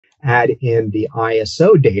add in the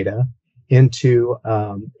ISO data into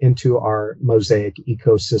our MOSAIC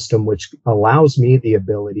ecosystem, which allows me the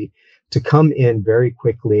ability to come in very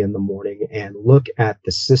quickly in the morning and look at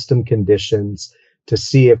the system conditions to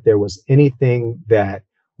see if there was anything that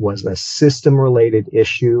was a system related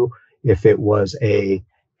issue, if it was a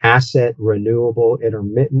asset renewable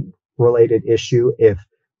intermittent related issue, if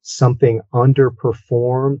something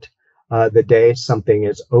underperformed the day, something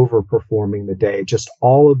is overperforming the day, just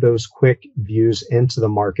all of those quick views into the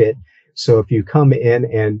market. So if you come in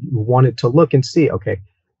and you wanted to look and see, okay,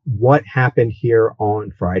 what happened here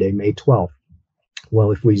on Friday, May 12th?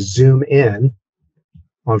 Well, if we zoom in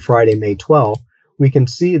on Friday, May 12th, we can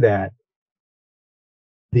see that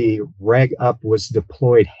the reg up was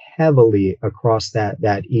deployed heavily across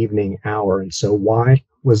that evening hour. And so why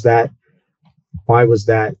was that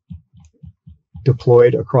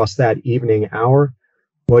deployed across that evening hour?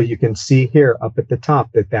 Well, you can see here up at the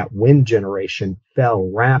top that wind generation fell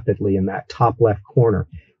rapidly in that top left corner.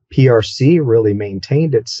 PRC really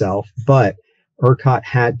maintained itself, but ERCOT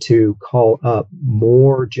had to call up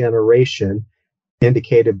more generation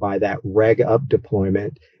indicated by that reg up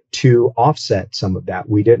deployment to offset some of that.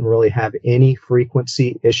 We didn't really have any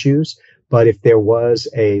frequency issues, but if there was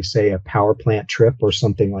say a power plant trip or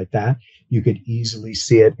something like that, you could easily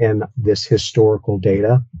see it in this historical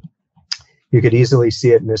data. And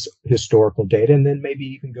then maybe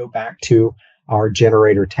you can go back to our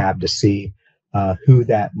generator tab to see who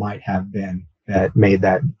that might have been that made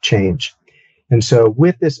that change. And so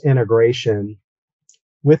with this integration,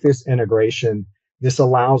 this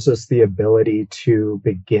allows us the ability to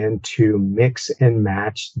begin to mix and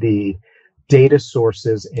match the data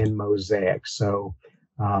sources in MOSAIC. So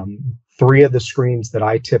 3 of the screens that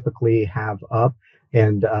I typically have up,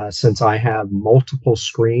 and since I have multiple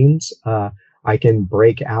screens, I can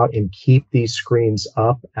break out and keep these screens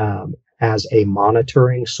up as a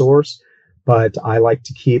monitoring source. But I like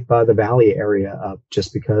to keep the Valley area up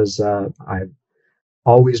just because I've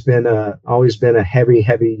always been a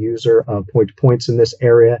heavy user of point-to-points in this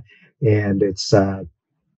area, and it's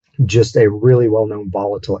just a really well-known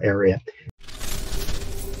volatile area.